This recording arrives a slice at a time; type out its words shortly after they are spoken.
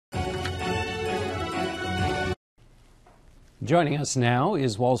Joining us now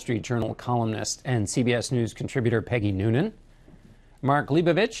is Wall Street Journal columnist and CBS News contributor Peggy Noonan. Mark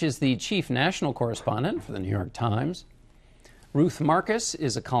Leibovich is the chief national correspondent for the New York Times. Ruth Marcus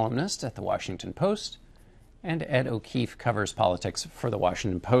is a columnist at the Washington Post. And Ed O'Keefe covers politics for the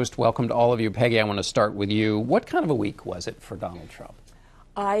Washington Post. Welcome to all of you. Peggy, I want to start with you. What kind of a week was it for Donald Trump?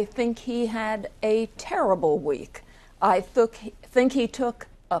 I think he had a terrible week. I think he took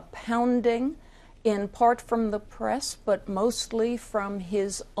a pounding, in part from the press, but mostly from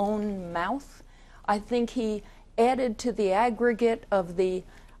his own mouth. I think he added to the aggregate of the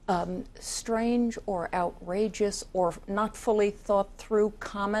strange or outrageous or not fully thought through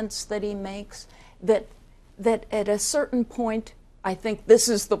comments that he makes that at a certain point, I think this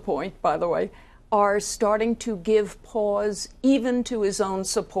is the point, by the way, are starting to give pause even to his own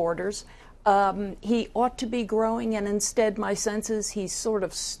supporters. He ought to be growing, and instead my sense is he's sort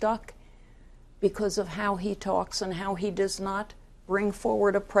of stuck because of how he talks and how he does not bring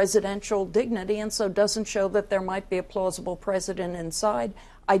forward a presidential dignity, and so doesn't show that there might be a plausible president inside.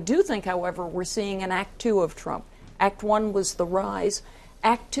 I do think, however, we're seeing an Act Two of Trump. Act One was the rise.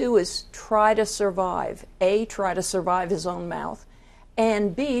 Act Two is try to survive. A, try to survive his own mouth,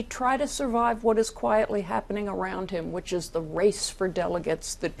 and B, try to survive what is quietly happening around him, which is the race for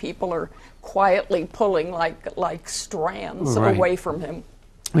delegates that people are quietly pulling like strands away from him.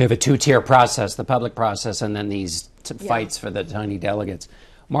 We have a two-tier process, the public process, and then these fights for the tiny delegates.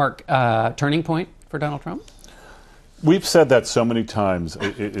 Mark, turning point for Donald Trump? We've said that so many times.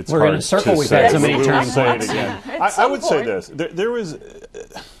 It's We're hard in a circle. to We've say. had so many We will turning say it points. again. I would say this. There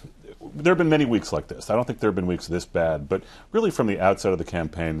have been many weeks like this. I don't think there have been weeks this bad, but really from the outset of the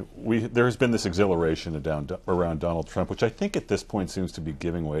campaign, there has been this exhilaration around Donald Trump, which I think at this point seems to be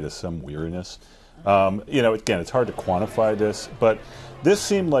giving way to some weariness. Again, it's hard to quantify this, but this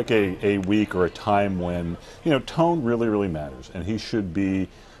seemed like a week or a time when, tone really, really matters, and he should be,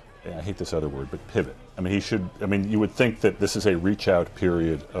 I hate this other word, but pivot. You would think that this is a reach-out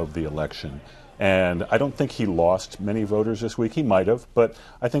period of the election. And I don't think he lost many voters this week. He might have, but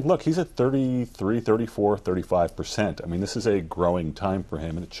I think, look, he's at 33, 34, 35%. This is a growing time for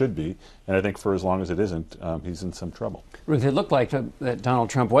him, and it should be. And I think for as long as it isn't, he's in some trouble. Ruth, it looked like that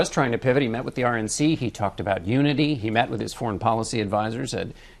Donald Trump was trying to pivot. He met with the RNC. He talked about unity. He met with his foreign policy advisors at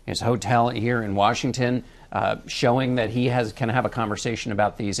his hotel here in Washington, showing that he can have a conversation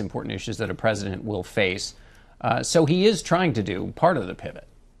about these important issues that a president will face. So he is trying to do part of the pivot.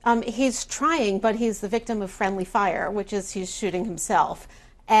 He's trying, but he's the victim of friendly fire, which is he's shooting himself.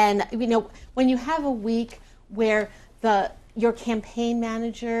 And, when you have a week where your campaign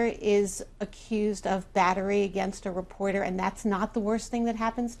manager is accused of battery against a reporter, and that's not the worst thing that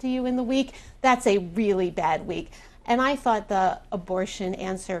happens to you in the week, that's a really bad week. And I thought the abortion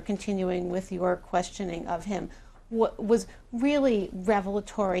answer, continuing with your questioning of him, was really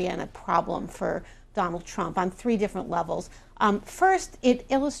revelatory and a problem for Donald Trump on three different levels. First, it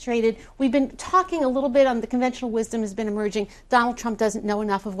illustrated, we've been talking a little bit on the conventional wisdom has been emerging. Donald Trump doesn't know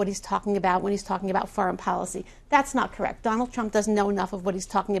enough of what he's talking about when he's talking about foreign policy. That's not correct. Donald Trump doesn't know enough of what he's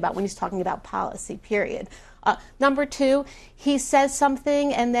talking about when he's talking about policy, period. Number two, he says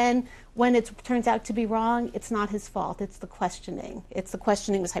something and then when it turns out to be wrong, it's not his fault. It's the questioning. The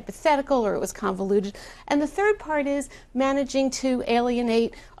questioning was hypothetical or it was convoluted. And the third part is managing to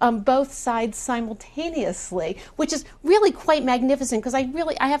alienate both sides simultaneously, which is really quite magnificent because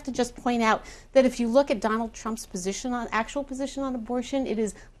I have to just point out that if you look at Donald Trump's actual position on abortion, it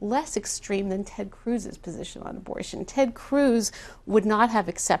is less extreme than Ted Cruz's position on abortion. Ted Cruz would not have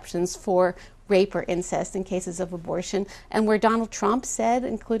exceptions for rape or incest in cases of abortion. And where Donald Trump said,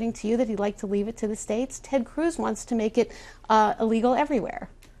 including to you, that he'd like to leave it to the states, Ted Cruz wants to make it illegal everywhere.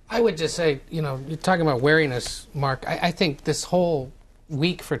 I would just say, you're talking about wariness, Mark. I think this whole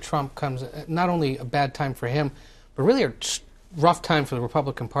week for Trump comes not only a bad time for him, but really a rough time for the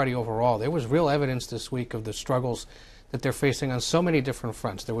Republican Party overall. There was real evidence this week of the struggles that they're facing on so many different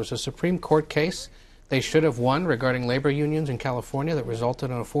fronts. There was a Supreme Court case they should have won regarding labor unions in California that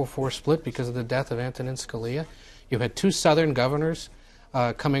resulted in a 4-4 split because of the death of Antonin Scalia. You had two Southern governors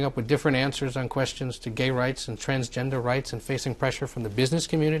coming up with different answers on questions to gay rights and transgender rights and facing pressure from the business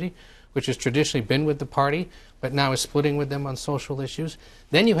community, which has traditionally been with the party, but now is splitting with them on social issues.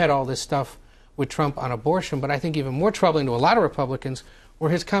 Then you had all this stuff with Trump on abortion, but I think even more troubling to a lot of Republicans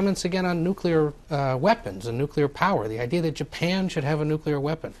were his comments again on nuclear weapons and nuclear power, the idea that Japan should have a nuclear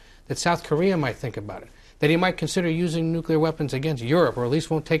weapon, that South Korea might think about it, that he might consider using nuclear weapons against Europe, or at least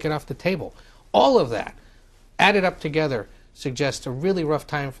won't take it off the table. All of that, added up together, suggests a really rough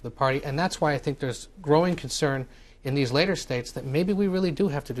time for the party, and that's why I think there's growing concern in these later states that maybe we really do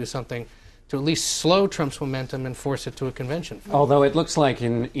have to do something to at least slow Trump's momentum and force it to a convention. Although it looks like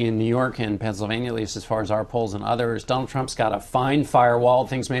in New York and Pennsylvania, at least as far as our polls and others, Donald Trump's got a fine firewall.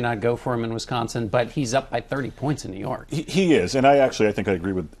 Things may not go for him in Wisconsin, but he's up by 30 points in New York. He is. And I think I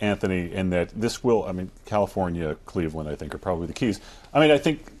agree with Anthony in that this will, California, Cleveland, I think, are probably the keys. I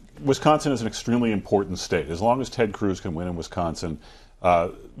think Wisconsin is an extremely important state. As long as Ted Cruz can win in Wisconsin,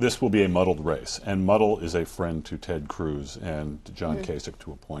 this will be a muddled race, and muddle is a friend to Ted Cruz and to John Kasich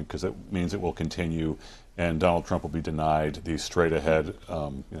to a point, because it means it will continue, and Donald Trump will be denied the straight-ahead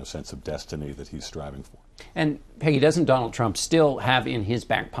sense of destiny that he's striving for. And Peggy, doesn't Donald Trump still have in his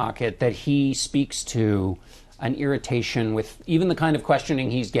back pocket that he speaks to an irritation with even the kind of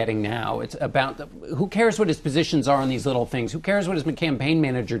questioning he's getting now? It's about who cares what his positions are on these little things? Who cares what his campaign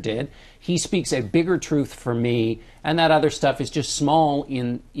manager did? He speaks a bigger truth for me, and that other stuff is just small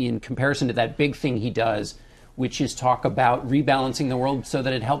in comparison to that big thing he does, which is talk about rebalancing the world so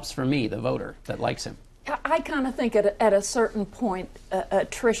that it helps for me, the voter that likes him. I kind of think at a certain point,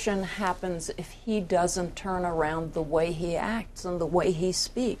 attrition happens if he doesn't turn around the way he acts and the way he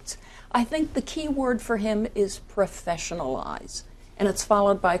speaks. I think the key word for him is professionalize, and it's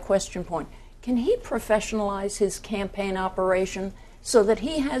followed by a question point. Can he professionalize his campaign operation so that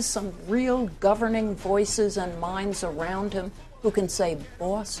he has some real governing voices and minds around him who can say,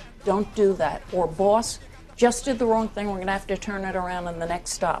 boss, don't do that, or boss, just did the wrong thing, we're going to have to turn it around in the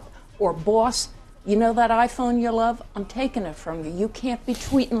next stop, or boss, you know that iPhone you love? I'm taking it from you. You can't be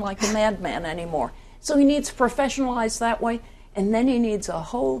tweeting like a madman anymore. So he needs to professionalize that way, and then he needs a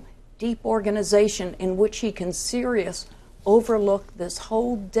whole deep organization in which he can overlook this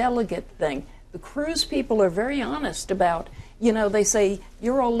whole delegate thing. The Cruz people are very honest about, they say,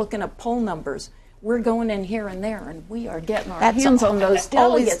 you're all looking at poll numbers. We're going in here and there, and we are getting our hands on those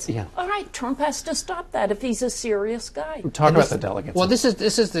delegates. All right, Trump has to stop that if he's a serious guy. Talk about the delegates. Well, this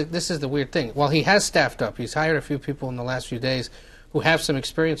is the weird thing. While he has staffed up, he's hired a few people in the last few days who have some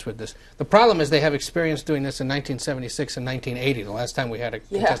experience with this. The problem is they have experience doing this in 1976 and 1980, the last time we had a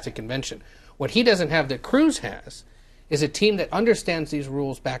contested convention. What he doesn't have that Cruz has is a team that understands these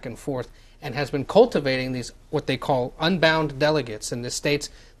rules back and forth and has been cultivating these, what they call unbound delegates in the states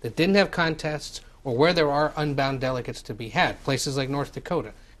that didn't have contests or where there are unbound delegates to be had. Places like North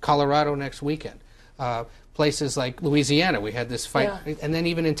Dakota, Colorado next weekend, places like Louisiana, we had this fight, and then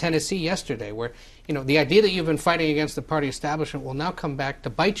even in Tennessee yesterday, where the idea that you've been fighting against the party establishment will now come back to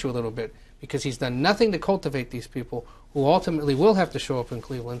bite you a little bit, because he's done nothing to cultivate these people who ultimately will have to show up in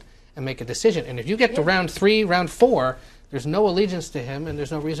Cleveland and make a decision. And if you get to round 3, round 4, there's no allegiance to him, and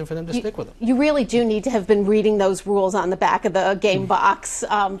there's no reason for them to stick with him. You really do need to have been reading those rules on the back of the game box,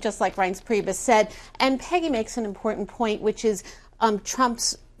 just like Reince Priebus said. And Peggy makes an important point, which is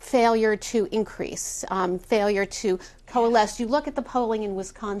Trump's failure to increase, failure to coalesce. You look at the polling in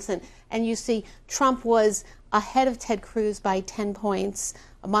Wisconsin, and you see Trump was ahead of Ted Cruz by 10 points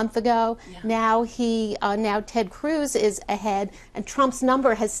a month ago. Now Ted Cruz is ahead, and Trump's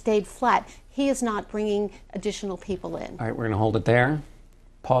number has stayed flat. He is not bringing additional people in. All right, we're going to hold it there.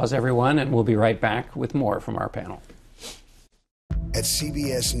 Pause, everyone, and we'll be right back with more from our panel. At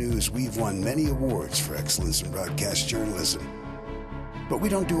CBS News, we've won many awards for excellence in broadcast journalism. But we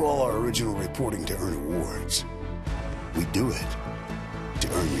don't do all our original reporting to earn awards. We do it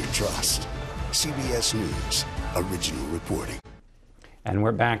to earn your trust. CBS News, original reporting. And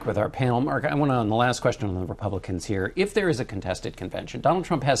we're back with our panel. Mark, I want to, on the last question on the Republicans here, if there is a contested convention, Donald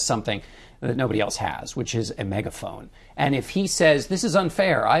Trump has something that nobody else has, which is a megaphone. And if he says, this is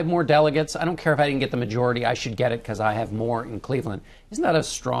unfair, I have more delegates, I don't care if I didn't get the majority, I should get it because I have more in Cleveland, isn't that a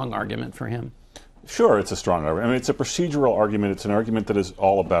strong argument for him? Sure, it's a strong argument. It's a procedural argument. It's an argument that is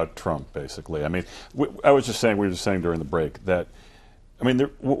all about Trump, basically. We were just saying during the break that,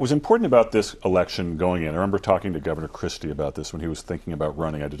 what was important about this election going in, I remember talking to Governor Christie about this when he was thinking about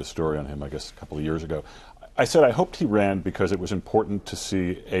running. I did a story on him, I guess, a couple of years ago. I said I hoped he ran because it was important to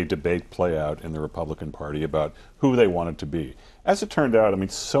see a debate play out in the Republican Party about who they wanted to be. As it turned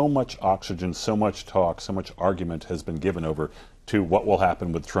out, so much oxygen, so much talk, so much argument has been given over to what will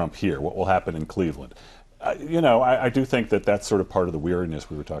happen with Trump here, what will happen in Cleveland. I do think that that's sort of part of the weirdness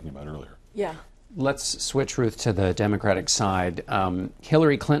we were talking about earlier. Yeah. Let's switch, Ruth, to the Democratic side.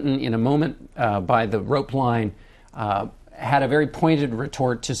 Hillary Clinton, in a moment by the rope line, had a very pointed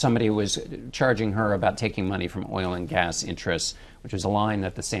retort to somebody who was charging her about taking money from oil and gas interests, which was a line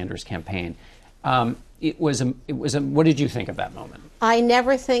that the Sanders campaign. What did you think of that moment? I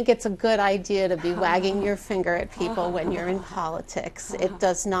never think it's a good idea to be wagging your finger at people when you're in politics. It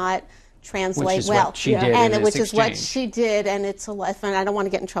does not translate which is well. What she did and in which this is what exchange. she did, and it's a lesson. I don't want to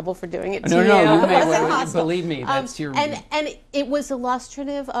get in trouble for doing it. No, to no, you. you may. It wasn't hostile. Believe me, that's your. And it was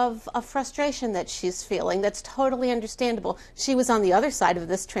illustrative of a frustration that she's feeling. That's totally understandable. She was on the other side of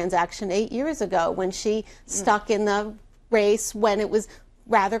this transaction 8 years ago when she stuck in the race when it was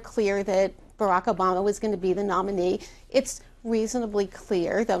rather clear that Barack Obama was going to be the nominee. It's reasonably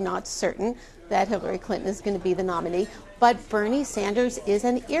clear, though not certain, that Hillary Clinton is going to be the nominee. But Bernie Sanders is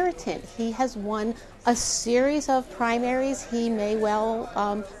an irritant. He has won a series of primaries. He may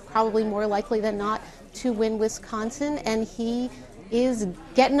well, probably more likely than not, to win Wisconsin, and he is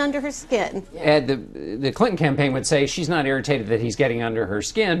getting under her skin. Ed, the Clinton campaign would say she's not irritated that he's getting under her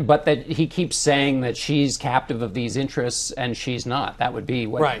skin, but that he keeps saying that she's captive of these interests and she's not. That would be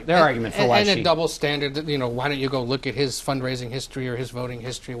what their argument for why and a double standard. Why don't you go look at his fundraising history or his voting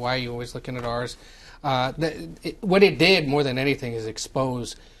history? Why are you always looking at ours? What it did more than anything is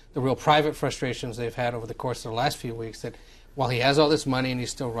expose the real private frustrations they've had over the course of the last few weeks. That while he has all this money and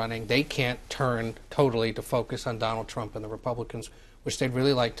he's still running, they can't turn totally to focus on Donald Trump and the Republicans, which they'd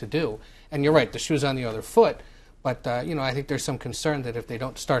really like to do. And you're right, the shoe's on the other foot. But, I think there's some concern that if they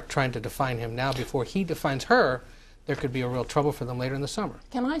don't start trying to define him now before he defines her, there could be a real trouble for them later in the summer.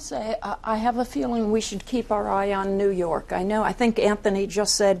 Can I say, I have a feeling we should keep our eye on New York. I think Anthony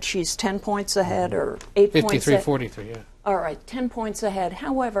just said she's 10 points ahead or 8 points ahead. 53-43, yeah. All right, 10 points ahead.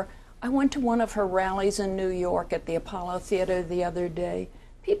 However, I went to one of her rallies in New York at the Apollo Theater the other day.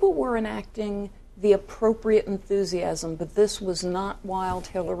 People were enacting the appropriate enthusiasm, but this was not wild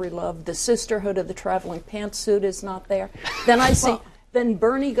Hillary love. The sisterhood of the traveling pantsuit is not there. Then I see, then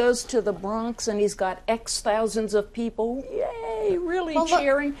Bernie goes to the Bronx and he's got X thousands of people, yay, really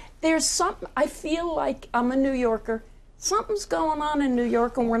cheering. There's something, I feel like I'm a New Yorker. Something's going on in New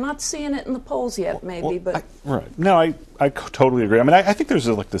York, and we're not seeing it in the polls yet, maybe. But right. No, I totally agree. I mean, I think there's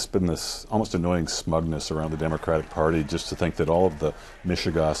been this almost annoying smugness around the Democratic Party just to think that all of the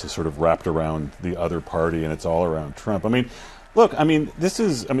Michigas is sort of wrapped around the other party, and it's all around Trump. I mean, look, this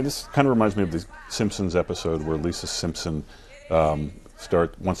kind of reminds me of the Simpsons episode where Lisa Simpson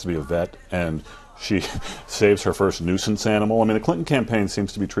wants to be a vet, and she saves her first nuisance animal. I mean, the Clinton campaign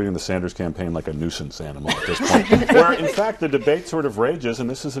seems to be treating the Sanders campaign like a nuisance animal at this point, where, in fact, the debate sort of rages, and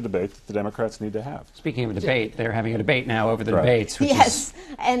this is a debate that the Democrats need to have. Speaking of a debate, they're having a debate now over the debates. Which yes,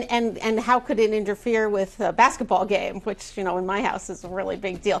 and how could it interfere with a basketball game, which, in my house is a really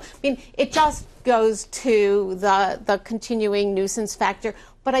big deal. I mean, it just goes to the continuing nuisance factor.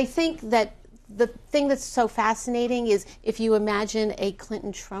 But I think that the thing that's so fascinating is if you imagine a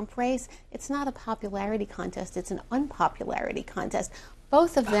Clinton-Trump race, it's not a popularity contest, it's an unpopularity contest.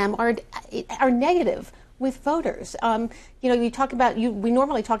 Both of them are negative with voters. We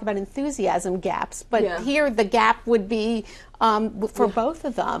normally talk about enthusiasm gaps, but here the gap would be for both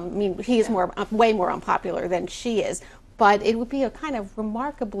of them. I mean, he is way more unpopular than she is, but it would be a kind of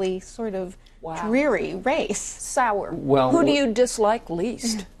remarkably sort of dreary race. Sour. Well, who do you dislike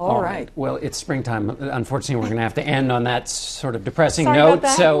least? All right. Well, it's springtime. Unfortunately, we're going to have to end on that sort of depressing Sorry note. about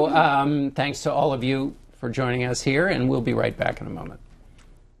that. So thanks to all of you for joining us here, and we'll be right back in a moment.